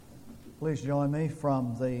Please join me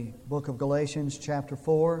from the book of Galatians, chapter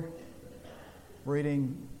 4,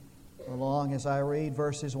 reading along as I read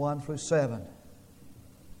verses 1 through 7.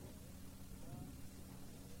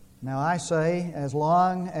 Now I say, as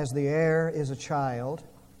long as the heir is a child,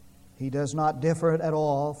 he does not differ at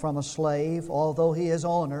all from a slave, although he is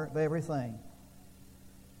owner of everything.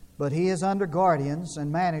 But he is under guardians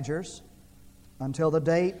and managers until the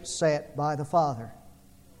date set by the Father.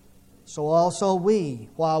 So also we,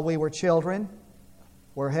 while we were children,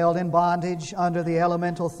 were held in bondage under the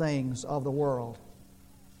elemental things of the world.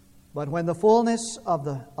 But when the fullness of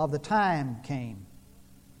the time came,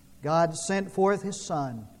 God sent forth His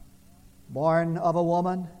Son, born of a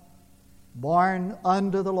woman, born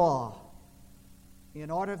under the law,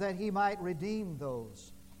 in order that He might redeem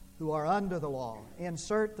those who are under the law.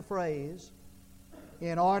 Insert the phrase,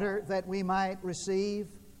 in order that we might receive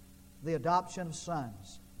the adoption of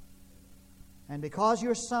sons. And because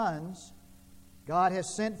you're sons, God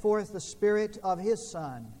has sent forth the Spirit of His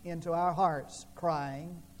Son into our hearts,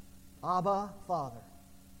 crying, Abba, Father.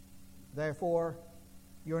 Therefore,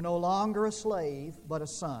 you're no longer a slave, but a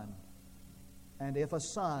son. And if a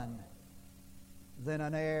son, then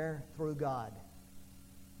an heir through God.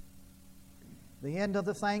 The end of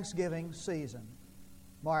the Thanksgiving season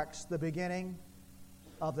marks the beginning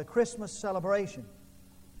of the Christmas celebration.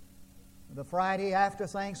 The Friday after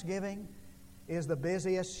Thanksgiving is the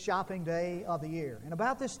busiest shopping day of the year. And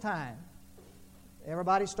about this time,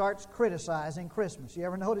 everybody starts criticizing Christmas. You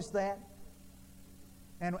ever notice that?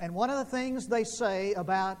 And one of the things they say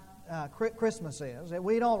about Christmas is that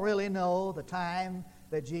we don't really know the time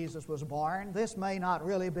that Jesus was born. This may not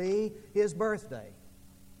really be His birthday.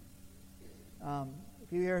 A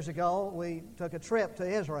few years ago, we took a trip to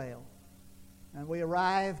Israel, and we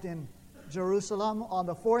arrived in Jerusalem on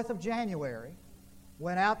the 4th of January,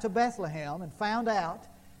 went out to Bethlehem, and found out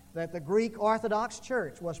that the Greek Orthodox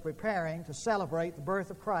Church was preparing to celebrate the birth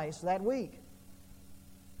of Christ that week.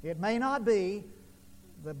 It may not be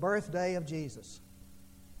the birthday of Jesus.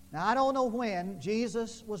 Now, I don't know when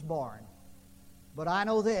Jesus was born, but I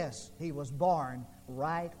know this: He was born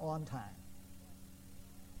right on time.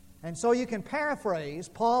 And so you can paraphrase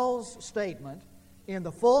Paul's statement, in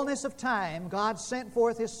the fullness of time, God sent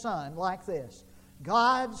forth His Son, like this: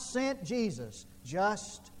 God sent Jesus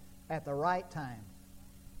just at the right time.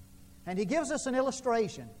 And he gives us an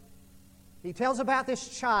illustration. He tells about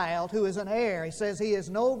this child who is an heir. He says he is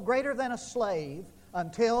no greater than a slave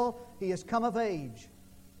until he has come of age.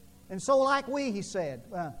 And so like we, he said,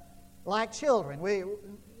 like children,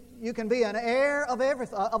 you can be an heir of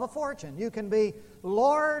a fortune. You can be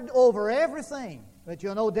lord over everything, but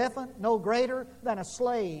you're no greater than a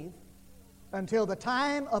slave until the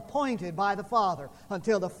time appointed by the Father,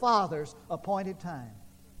 until the Father's appointed time.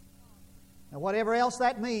 Now, whatever else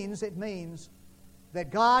that means, it means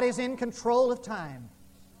that God is in control of time.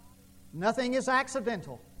 Nothing is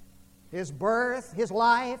accidental. His birth, His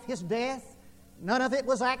life, His death, none of it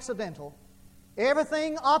was accidental.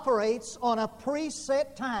 Everything operates on a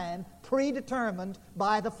preset time, predetermined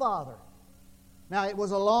by the Father. Now, it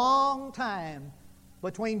was a long time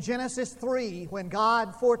between Genesis 3, when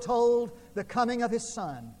God foretold the coming of His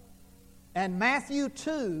Son, and Matthew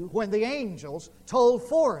 2, when the angels told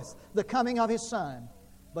forth the coming of His Son.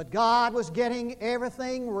 But God was getting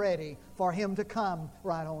everything ready for Him to come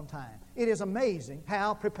right on time. It is amazing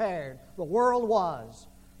how prepared the world was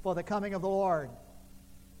for the coming of the Lord.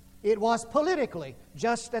 It was politically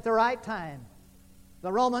just at the right time.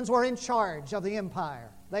 The Romans were in charge of the empire.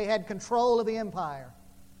 They had control of the empire.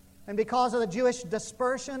 And because of the Jewish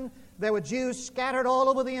dispersion, there were Jews scattered all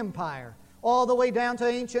over the empire, all the way down to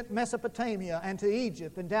ancient Mesopotamia and to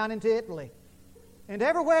Egypt and down into Italy. And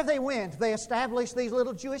everywhere they went, they established these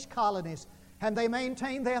little Jewish colonies, and they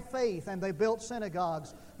maintained their faith, and they built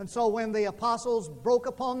synagogues. And so when the apostles broke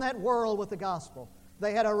upon that world with the gospel,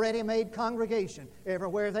 they had a ready-made congregation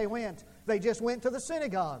everywhere they went. They just went to the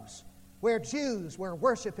synagogues where Jews were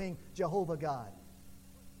worshiping Jehovah God.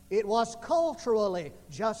 It was culturally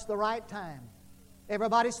just the right time.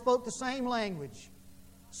 Everybody spoke the same language.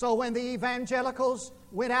 So when the evangelicals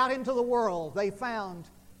went out into the world, they found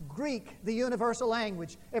Greek the universal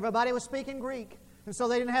language. Everybody was speaking Greek. And so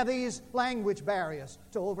they didn't have these language barriers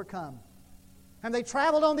to overcome. And they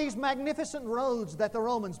traveled on these magnificent roads that the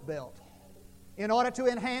Romans built. In order to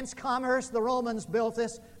enhance commerce, the Romans built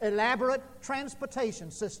this elaborate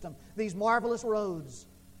transportation system, these marvelous roads.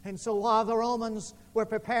 And so while the Romans were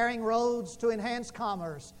preparing roads to enhance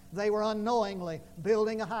commerce, they were unknowingly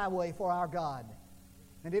building a highway for our God.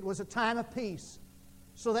 And it was a time of peace,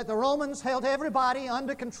 so that the Romans held everybody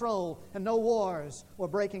under control and no wars were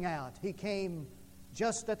breaking out. He came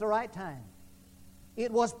just at the right time.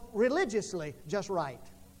 It was religiously just right.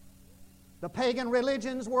 The pagan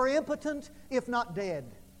religions were impotent, if not dead.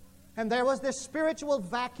 And there was this spiritual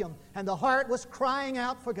vacuum, and the heart was crying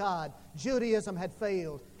out for God. Judaism had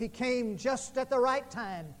failed. He came just at the right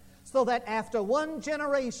time, so that after one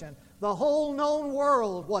generation, the whole known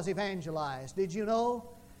world was evangelized. Did you know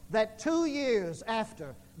that 2 years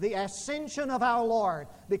after the ascension of our Lord,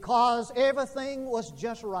 because everything was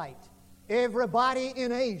just right, everybody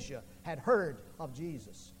in Asia had heard of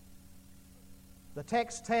Jesus? The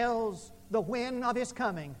text tells the when of His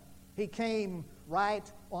coming. He came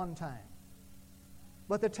right on time.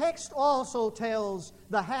 But the text also tells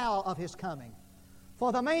the how of His coming.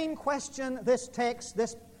 For the main question this text,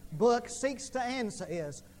 this book seeks to answer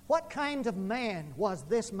is, what kind of man was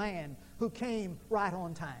this man who came right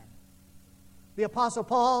on time? The Apostle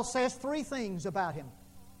Paul says 3 things about Him.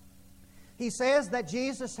 He says that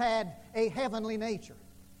Jesus had a heavenly nature.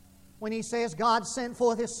 When he says God sent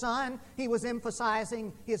forth His Son, he was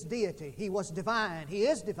emphasizing His deity. He was divine. He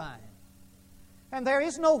is divine. And there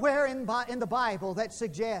is nowhere in the Bible that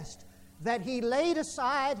suggests that He laid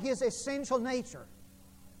aside His essential nature.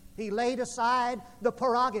 He laid aside the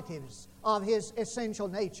prerogatives of His essential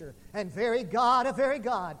nature. And very God of very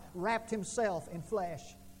God wrapped Himself in flesh.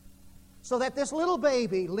 So that this little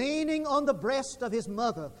baby leaning on the breast of his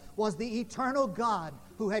mother was the eternal God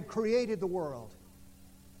who had created the world.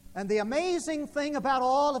 And the amazing thing about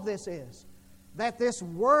all of this is that this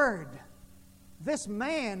Word, this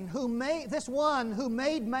one who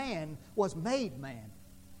made man, was made man.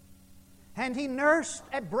 And He nursed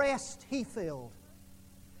at breast He filled.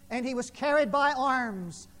 And He was carried by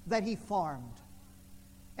arms that He formed.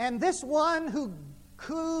 And this one who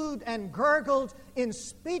cooed and gurgled in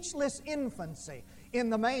speechless infancy in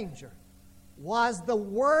the manger was the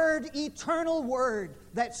Word, eternal Word,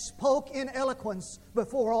 that spoke in eloquence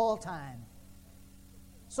before all time.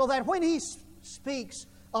 So that when He speaks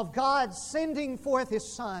of God sending forth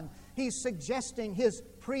His Son, He's suggesting His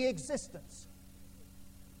pre-existence.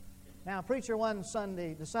 Now, a preacher one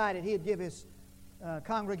Sunday decided he'd give his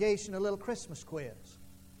congregation a little Christmas quiz.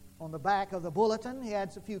 On the back of the bulletin, he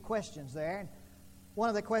had a few questions there. One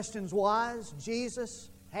of the questions was,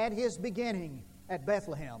 Jesus had His beginning at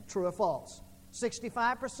Bethlehem. True or false?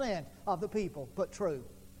 65% of the people put true.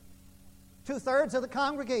 2/3 of the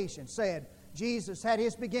congregation said Jesus had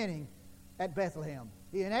His beginning at Bethlehem.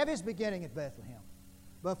 He didn't have His beginning at Bethlehem.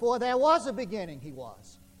 Before there was a beginning, He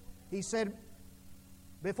was. He said,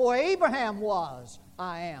 before Abraham was,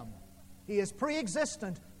 I am. He is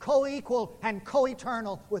pre-existent, co-equal, and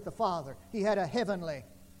co-eternal with the Father. He had a heavenly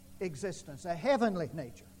existence, a heavenly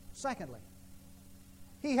nature. Secondly,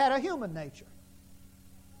 He had a human nature.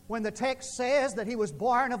 When the text says that He was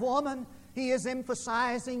born of woman, He is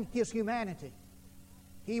emphasizing His humanity.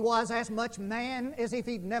 He was as much man as if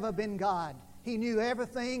He'd never been God. He knew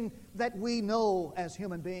everything that we know as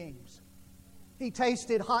human beings. He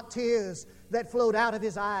tasted hot tears that flowed out of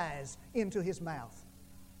His eyes into His mouth.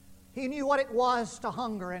 He knew what it was to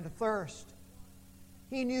hunger and to thirst.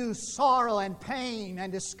 He knew sorrow and pain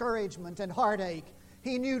and discouragement and heartache.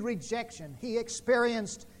 He knew rejection. He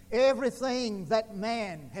experienced everything that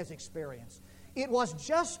man has experienced. It was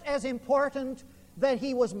just as important that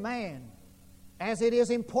He was man as it is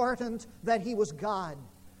important that He was God.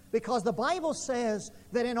 Because the Bible says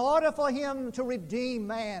that in order for Him to redeem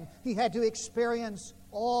man, He had to experience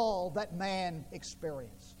all that man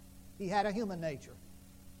experienced. He had a human nature.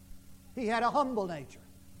 He had a humble nature.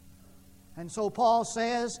 And so Paul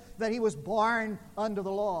says that He was born under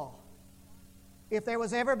the law. If there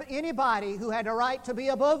was ever anybody who had a right to be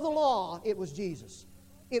above the law, it was Jesus.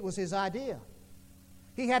 It was His idea.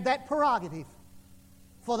 He had that prerogative.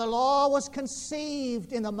 For the law was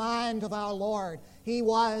conceived in the mind of our Lord. He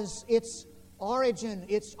was its origin,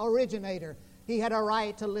 its originator. He had a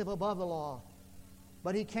right to live above the law.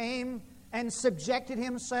 But He came and subjected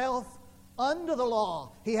Himself under the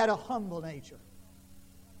law. He had a humble nature.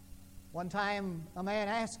 One time a man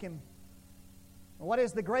asked Him, what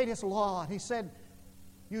is the greatest law? He said,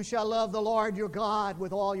 you shall love the Lord your God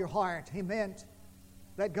with all your heart. He meant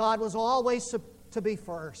that God was always to be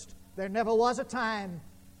first. There never was a time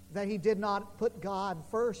that He did not put God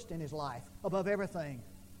first in His life, above everything.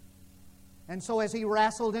 And so as He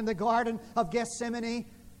wrestled in the Garden of Gethsemane,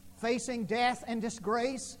 facing death and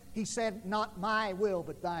disgrace, He said, not my will,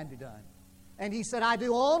 but thine be done. And He said, I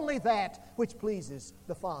do only that which pleases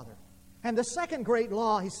the Father. And the second great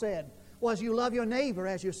law, He said, was you love your neighbor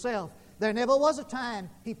as yourself. There never was a time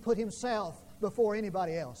He put Himself before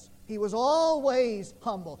anybody else. He was always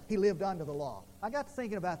humble. He lived under the law. I got to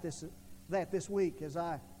thinking about that this week as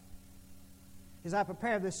I as I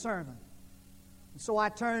prepared this sermon. And so I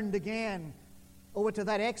turned again over to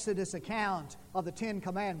that Exodus account of the Ten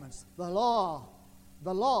Commandments. The law.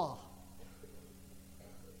 The law.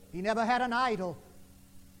 He never had an idol.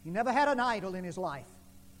 He never had an idol in his life.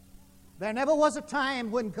 There never was a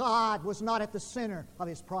time when God was not at the center of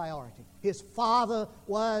his priority. His Father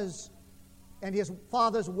was, and his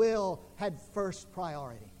Father's will had first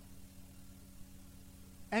priority.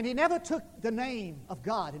 And he never took the name of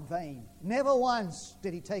God in vain. Never once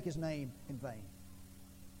did he take his name in vain.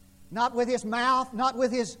 Not with his mouth, not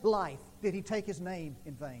with his life did he take his name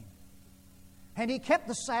in vain. And he kept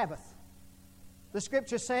the Sabbath. The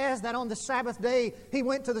Scripture says that on the Sabbath day he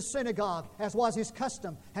went to the synagogue, as was his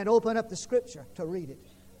custom, and opened up the Scripture to read it.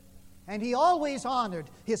 And he always honored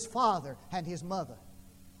his father and his mother.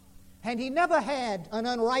 And he never had an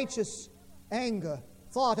unrighteous anger,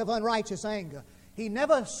 thought of unrighteous anger. He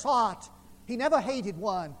never sought, he never hated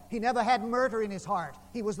one. He never had murder in his heart.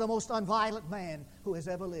 He was the most unviolent man who has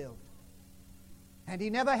ever lived. And he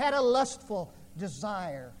never had a lustful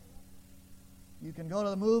desire. You can go to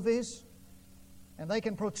the movies and they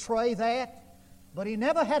can portray that, but he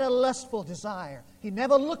never had a lustful desire. He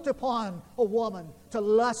never looked upon a woman to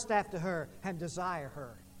lust after her and desire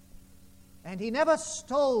her. And he never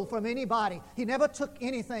stole from anybody. He never took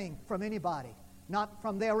anything from anybody. Not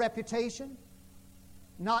from their reputation,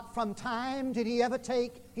 not from time did he ever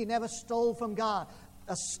take. He never stole from God.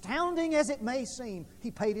 Astounding as it may seem,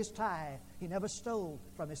 he paid his tithe. He never stole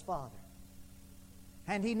from his Father.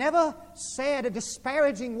 And he never said a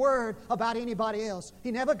disparaging word about anybody else.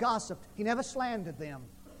 He never gossiped. He never slandered them.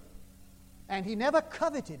 And he never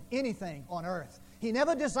coveted anything on earth. He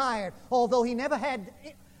never desired, although he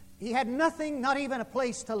had nothing, not even a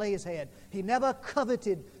place to lay his head. He never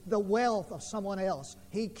coveted the wealth of someone else.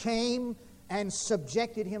 He came and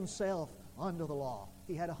subjected himself under the law.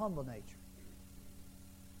 He had a humble nature.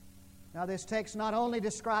 Now this text not only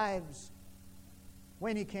describes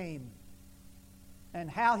when he came and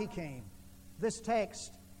how he came, this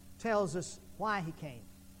text tells us why he came.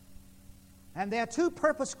 And there are two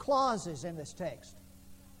purpose clauses in this text.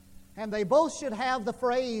 And they both should have the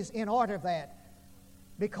phrase in order that,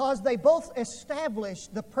 because they both establish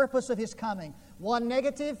the purpose of his coming. One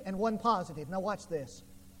negative and one positive. Now watch this.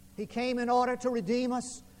 He came in order to redeem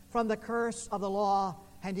us from the curse of the law,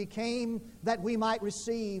 and he came that we might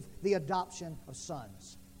receive the adoption of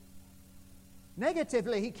sons.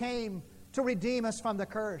 Negatively, he came to redeem us from the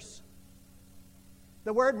curse.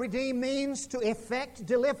 The word redeem means to effect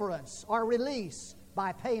deliverance or release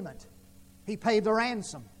by payment. He paid the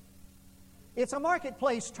ransom. It's a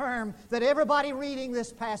marketplace term that everybody reading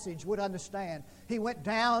this passage would understand. He went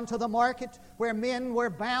down to the market where men were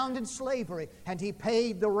bound in slavery, and he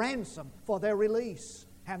paid the ransom for their release.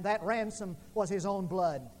 And that ransom was his own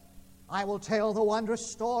blood. I will tell the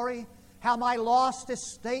wondrous story, how my lost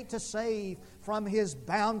estate to save, from his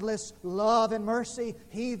boundless love and mercy,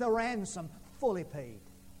 he the ransom fully paid.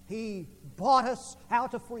 He bought us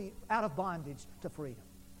out of bondage to freedom.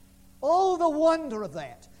 Oh, the wonder of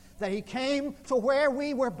that he came to where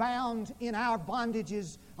we were bound in our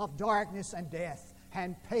bondages of darkness and death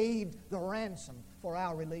and paid the ransom for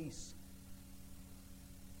our release.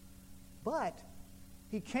 But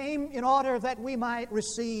he came in order that we might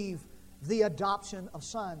receive the adoption of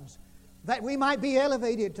sons, that we might be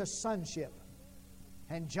elevated to sonship.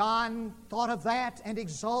 And John thought of that and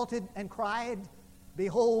exulted and cried,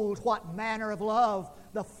 "Behold, what manner of love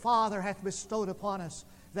the Father hath bestowed upon us,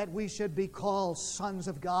 that we should be called sons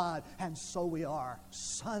of God." And so we are,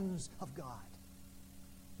 sons of God.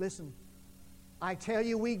 Listen, I tell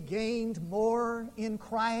you, we gained more in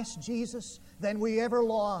Christ Jesus than we ever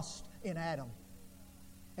lost in Adam.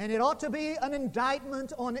 And it ought to be an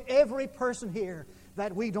indictment on every person here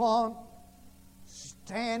that we don't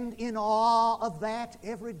stand in awe of that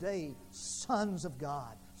every day. Sons of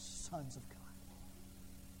God, sons of God.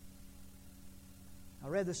 I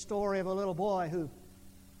read the story of a little boy who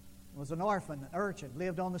was an orphan, an urchin,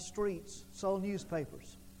 lived on the streets, sold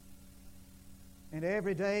newspapers. And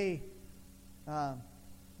every day,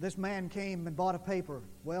 this man came and bought a paper,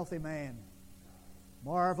 wealthy man,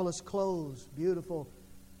 marvelous clothes, beautiful,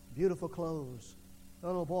 beautiful clothes. The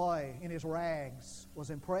little boy in his rags was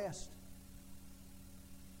impressed.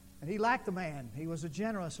 And he liked the man. He was a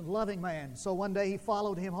generous and loving man. So one day he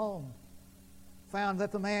followed him home, found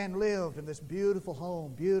that the man lived in this beautiful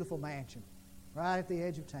home, beautiful mansion, right at the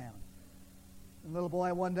edge of town. And the little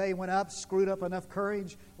boy one day went up, screwed up enough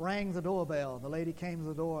courage, rang the doorbell. The lady came to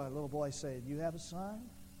the door. The little boy said, "You have a son?"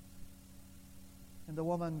 And the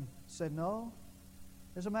woman said, "No.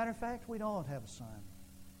 As a matter of fact, we don't have a son."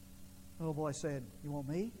 The little boy said, "You want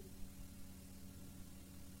me?"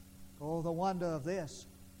 Oh, the wonder of this,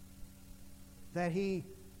 that He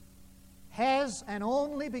has an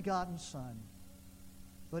only begotten Son,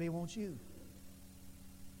 but He wants you.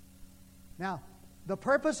 Now, the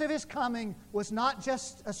purpose of His coming was not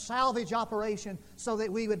just a salvage operation so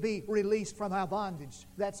that we would be released from our bondage.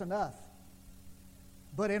 That's enough.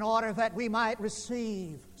 But in order that we might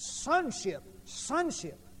receive sonship.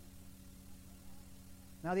 Sonship.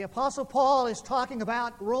 Now, the Apostle Paul is talking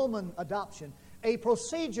about Roman adoption, a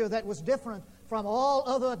procedure that was different from all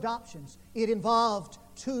other adoptions. It involved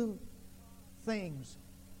two things.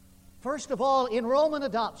 First of all, in Roman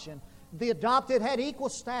adoption, the adopted had equal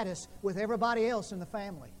status with everybody else in the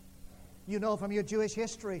family. You know from your Jewish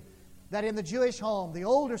history that in the Jewish home, the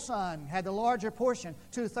older son had the larger portion,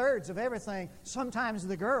 2/3 of everything. Sometimes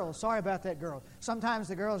the girls, sorry about that girl, sometimes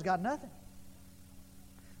the girls got nothing.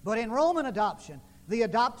 But in Roman adoption, the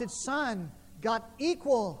adopted son got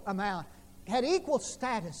equal amount, had equal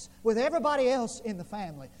status with everybody else in the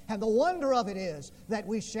family. And the wonder of it is that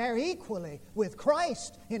we share equally with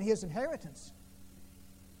Christ in His inheritance.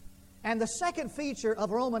 And the second feature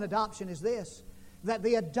of Roman adoption is this, that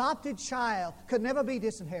the adopted child could never be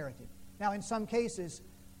disinherited. Now, in some cases,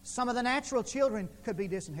 some of the natural children could be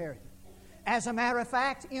disinherited. As a matter of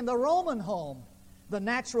fact, in the Roman home, the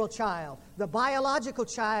natural child, the biological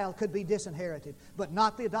child could be disinherited, but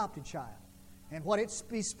not the adopted child. And what it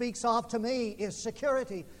speaks of to me is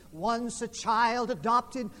security. Once a child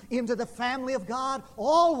adopted into the family of God,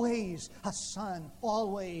 always a son,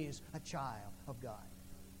 always a child of God.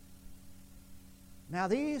 Now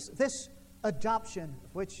this adoption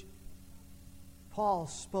which Paul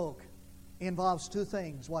spoke involves two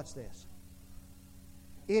things. Watch this.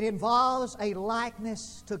 It involves a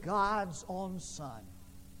likeness to God's own Son.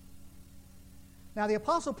 Now, the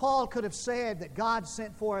Apostle Paul could have said that God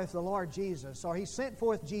sent forth the Lord Jesus, or He sent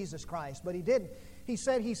forth Jesus Christ, but he didn't. He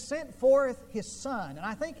said He sent forth His Son. And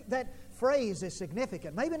I think that phrase is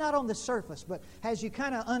significant. Maybe not on the surface, but as you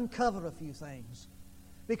kind of uncover a few things.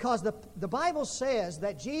 Because the Bible says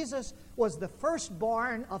that Jesus was the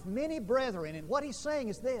firstborn of many brethren. And what He's saying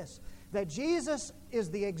is this, that Jesus is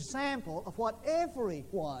the example of what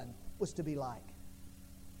everyone was to be like.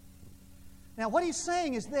 Now, what He's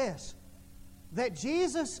saying is this, that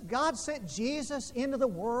God sent Jesus into the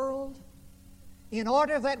world in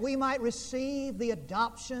order that we might receive the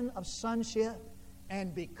adoption of sonship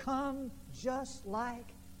and become just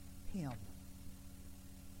like Him.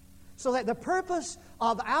 So that the purpose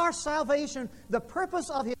of our salvation, the purpose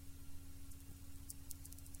of His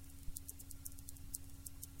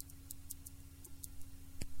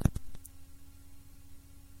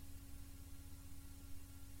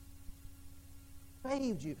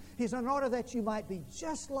saved you is in order that you might be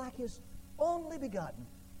just like His only begotten.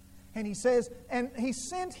 And He says, and He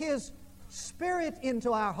sent His Spirit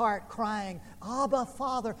into our heart crying, Abba,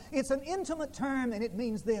 Father. It's an intimate term and it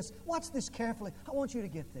means this. Watch this carefully. I want you to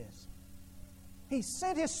get this. He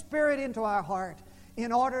sent His Spirit into our heart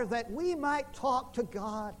in order that we might talk to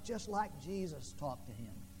God just like Jesus talked to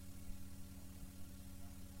Him.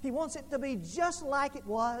 He wants it to be just like it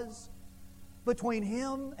was between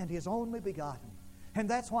Him and His only begotten. And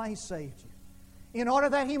that's why He saved you. In order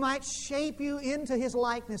that He might shape you into His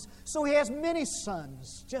likeness. So He has many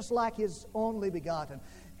sons, just like His only begotten.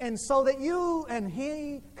 And so that you and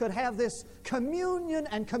He could have this communion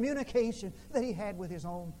and communication that He had with His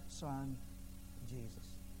own Son,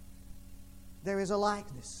 Jesus. There is a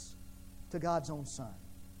likeness to God's own Son.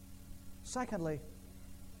 Secondly,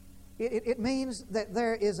 it means that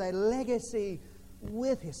there is a legacy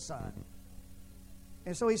with His Son.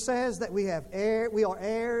 And so He says that we are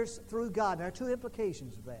heirs through God. There are two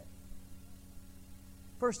implications of that.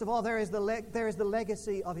 First of all, there is the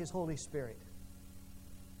legacy of His Holy Spirit.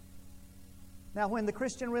 Now, when the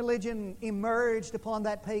Christian religion emerged upon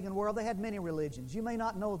that pagan world, they had many religions. You may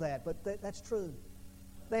not know that, but that's true.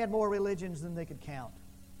 They had more religions than they could count.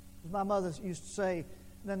 As my mother used to say,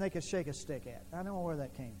 than they could shake a stick at. I don't know where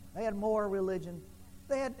that came from. They had more religion.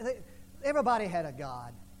 Everybody had a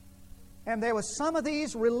God. And there were some of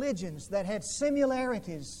these religions that had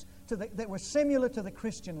similarities that were similar to the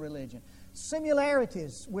Christian religion.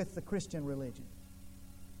 Similarities with the Christian religion.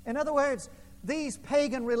 In other words, these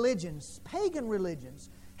pagan religions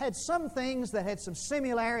had some things that had some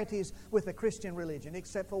similarities with the Christian religion,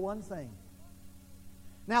 except for one thing.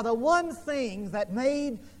 Now, the one thing that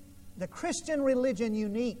made the Christian religion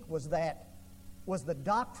unique was the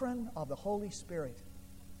doctrine of the Holy Spirit.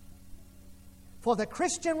 For the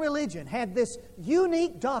Christian religion had this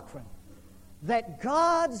unique doctrine that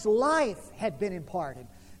God's life had been imparted,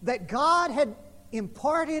 that God had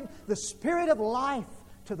imparted the Spirit of life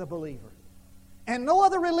to the believer. And no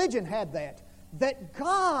other religion had that. That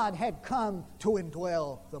God had come to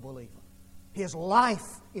indwell the believer. His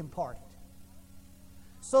life imparted.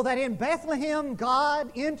 So that in Bethlehem,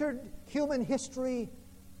 God entered human history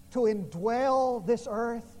to indwell this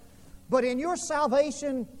earth. But in your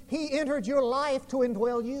salvation, He entered your life to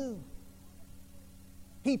indwell you.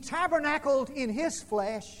 He tabernacled in His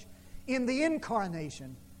flesh in the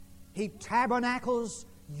incarnation. He tabernacles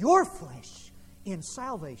your flesh in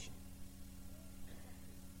salvation.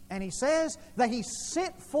 And He says that He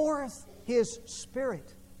sent forth His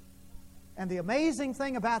Spirit. And the amazing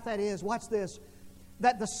thing about that is, watch this,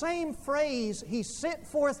 that the same phrase, He sent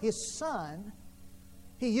forth His Son,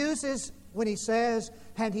 He uses when He says,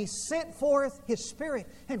 and He sent forth His Spirit.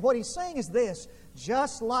 And what He's saying is this,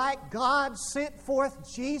 just like God sent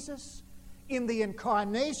forth Jesus in the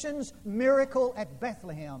incarnation's miracle at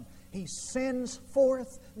Bethlehem, He sends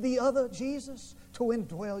forth the other Jesus to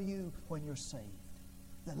indwell you when you're saved.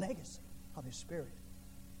 The legacy of His Spirit.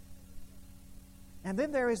 And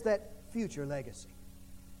then there is that future legacy.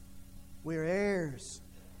 We're heirs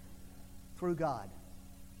through God.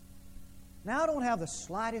 Now I don't have the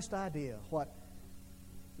slightest idea what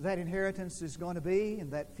that inheritance is going to be in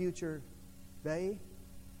that future day.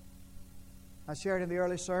 I shared in the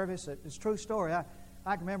early service. It's a true story. I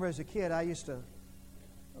can remember as a kid I used to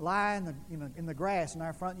lie in the grass in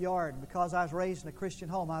our front yard. And because I was raised in a Christian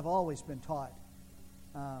home, I've always been taught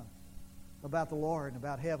about the Lord and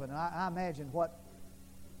about heaven. And I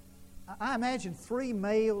imagine three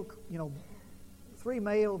male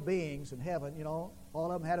beings in heaven. All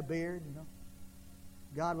of them had a beard.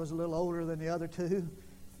 God was a little older than the other two,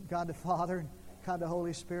 God the Father and God the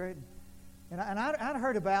Holy Spirit. And I'd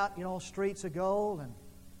heard about streets of gold and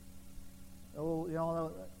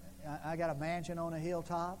I got a mansion on a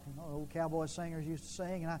hilltop. Old cowboy singers used to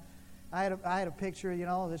sing, and I had a picture,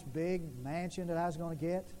 this big mansion that I was going to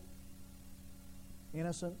get.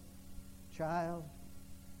 Innocent child.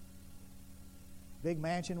 Big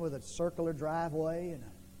mansion with a circular driveway and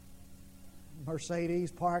a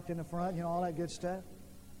Mercedes parked in the front, all that good stuff.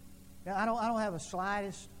 Now, I don't have the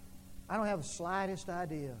slightest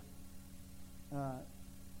idea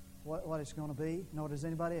what it's going to be, nor does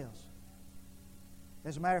anybody else.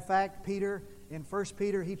 As a matter of fact, Peter, in 1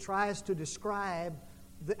 Peter, he tries to describe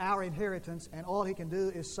our inheritance, and all he can do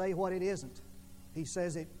is say what it isn't. He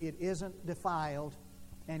says it isn't defiled,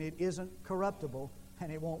 and it isn't corruptible,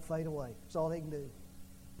 and it won't fade away. That's all he can do.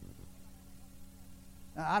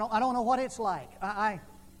 Now, I don't know what it's like.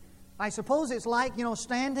 I suppose it's like,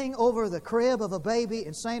 standing over the crib of a baby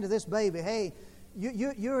and saying to this baby, hey,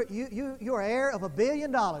 you're heir of $1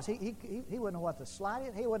 billion. He wouldn't know what the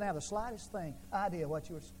slightest, he wouldn't have the slightest idea what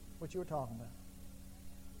you were talking about.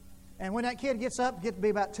 And when that kid gets to be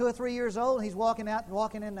about 2 or 3 years old, and he's walking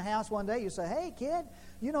in the house one day, you say, hey kid,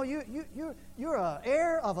 you're an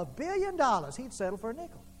heir of $1 billion. He'd settle for a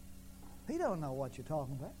nickel. He don't know what you're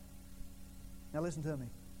talking about. Now listen to me.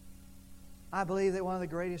 I believe that one of the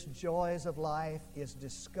greatest joys of life is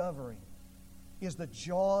the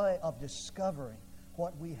joy of discovering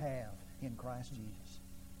what we have in Christ Jesus.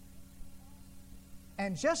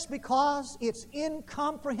 And just because it's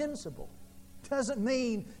incomprehensible doesn't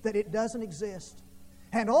mean that it doesn't exist.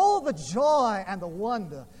 And all the joy and the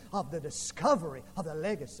wonder of the discovery of the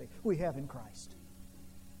legacy we have in Christ.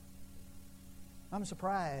 I'm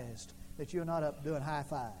surprised that you're not up doing high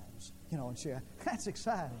fives, and share. That's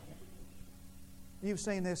exciting. You've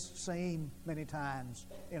seen this scene many times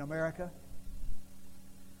in America.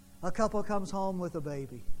 A couple comes home with a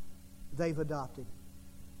baby they've adopted.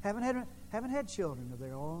 Haven't had children of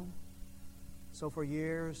their own. So for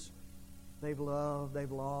years, they've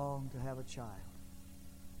longed to have a child.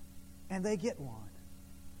 And they get one.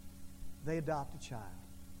 They adopt a child.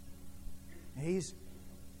 And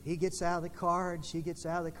he gets out of the car, and she gets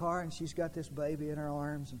out of the car, and she's got this baby in her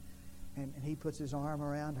arms, and he puts his arm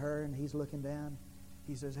around her, and he's looking down.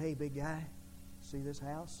 He says, hey, big guy, see this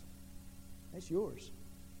house? That's yours.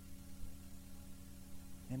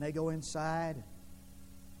 And they go inside.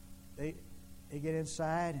 They get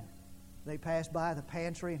inside, and they pass by the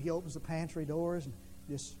pantry, and he opens the pantry doors and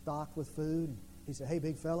just stocked with food. And he said, hey,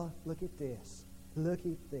 big fella, look at this. Look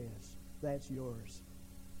at this. That's yours.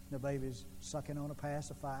 The baby's sucking on a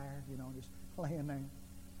pacifier, just laying there.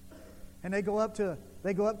 And they go up to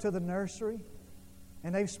the nursery,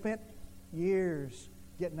 and they've spent years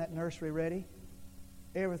getting that nursery ready.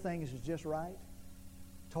 Everything is just right.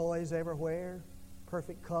 Toys everywhere,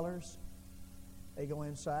 perfect colors. They go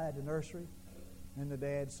inside the nursery, and the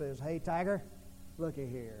dad says, hey, Tiger, looky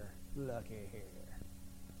here.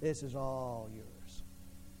 This is all yours.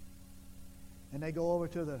 And they go over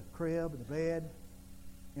to the crib, the bed,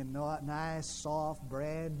 in nice, soft,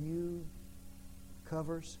 brand new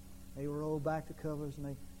covers. They roll back the covers and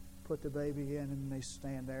they put the baby in, and they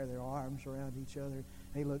stand there, their arms around each other.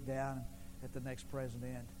 They look down at the next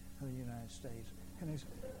president of the United States.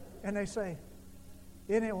 And they say,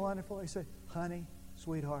 isn't it wonderful? They say, honey,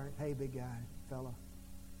 sweetheart, hey, big guy, fella,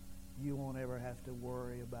 you won't ever have to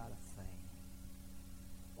worry about a thing.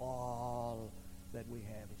 All that we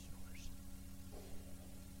have is yours.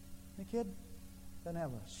 The kid doesn't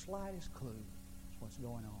have the slightest clue what's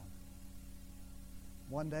going on.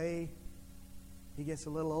 One day, he gets a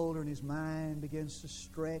little older and his mind begins to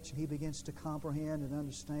stretch and he begins to comprehend and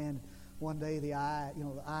understand. One day the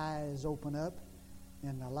eyes open up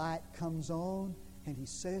and the light comes on and he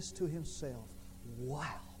says to himself,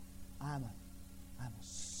 wow, I'm a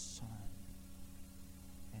son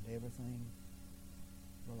and everything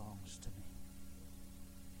belongs to me.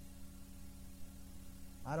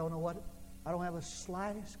 I don't have the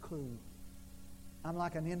slightest clue. I'm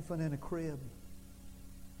like an infant in a crib.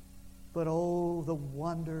 But oh, the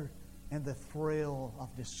wonder and the thrill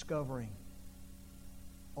of discovering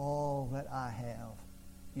all that I have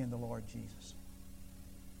in the Lord Jesus.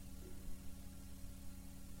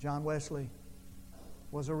 John Wesley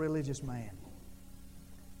was a religious man.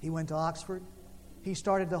 He went to Oxford. He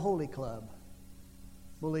started the Holy Club.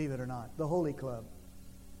 Believe it or not, the Holy Club.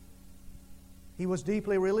 He was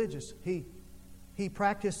deeply religious. He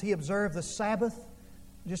observed the Sabbath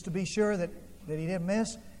just to be sure that he didn't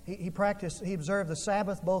miss. He observed the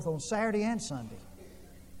Sabbath both on Saturday and Sunday.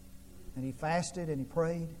 And he fasted and he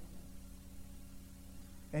prayed.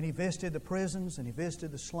 And he visited the prisons and he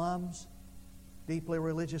visited the slums. Deeply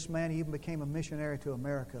religious man. He even became a missionary to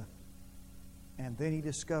America. And then he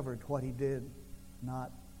discovered what he did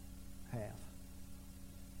not have.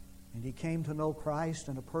 And he came to know Christ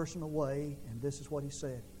in a personal way, and this is what he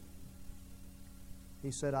said.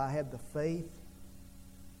 He said, I had the faith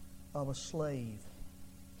of a slave,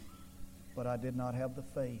 but I did not have the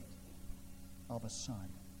faith of a son.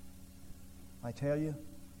 I tell you,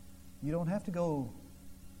 you don't have to go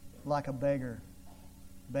like a beggar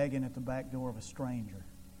begging at the back door of a stranger.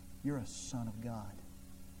 You're a son of God.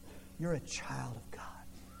 You're a child of God.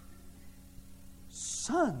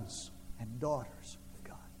 Sons and daughters of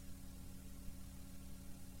God.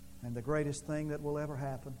 And the greatest thing that will ever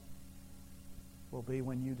happen will be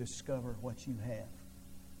when you discover what you have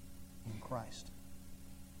in Christ.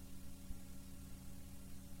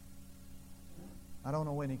 I don't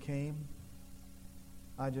know when He came.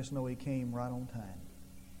 I just know He came right on time.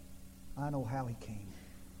 I know how He came.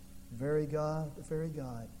 Very God, very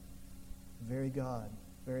God. Very God,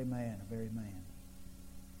 very man, very man.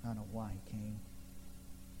 I know why He came.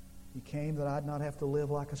 He came that I'd not have to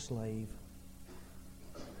live like a slave,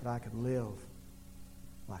 but I could live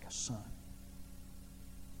like a son.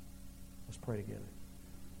 Let's pray together.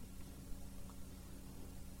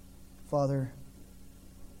 Father,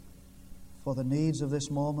 for the needs of this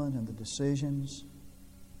moment and the decisions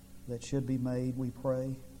that should be made, we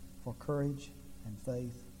pray for courage and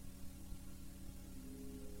faith.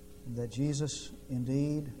 And that Jesus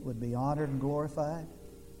indeed would be honored and glorified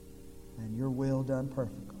and your will done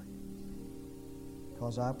perfectly.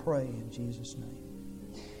 Because I pray in Jesus'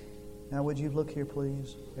 name. Now would you look here,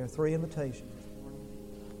 please? There are 3 invitations.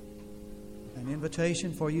 An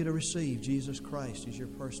invitation for you to receive Jesus Christ as your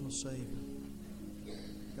personal Savior.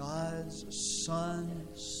 God's Son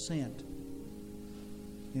sent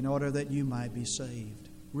in order that you might be saved,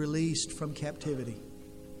 released from captivity,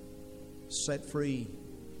 set free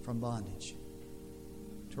from bondage,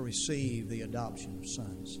 to receive the adoption of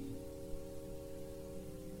sons.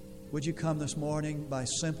 Would you come this morning by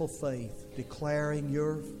simple faith, declaring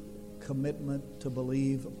your commitment to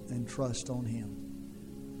believe and trust on Him?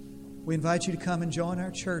 We invite you to come and join our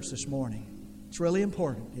church this morning. It's really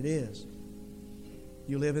important. It is.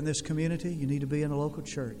 You live in this community, you need to be in a local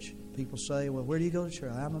church. People say, well, where do you go to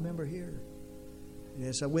church? I'm a member here.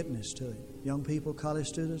 It's a witness to it. Young people, college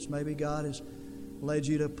students, maybe God has led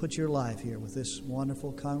you to put your life here with this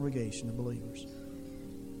wonderful congregation of believers.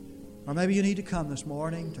 Or maybe you need to come this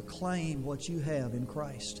morning to claim what you have in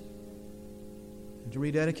Christ and to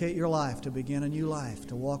rededicate your life, to begin a new life,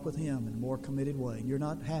 to walk with Him in a more committed way. And you're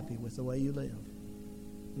not happy with the way you live.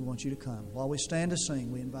 We want you to come. While we stand to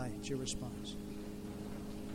sing, we invite your response.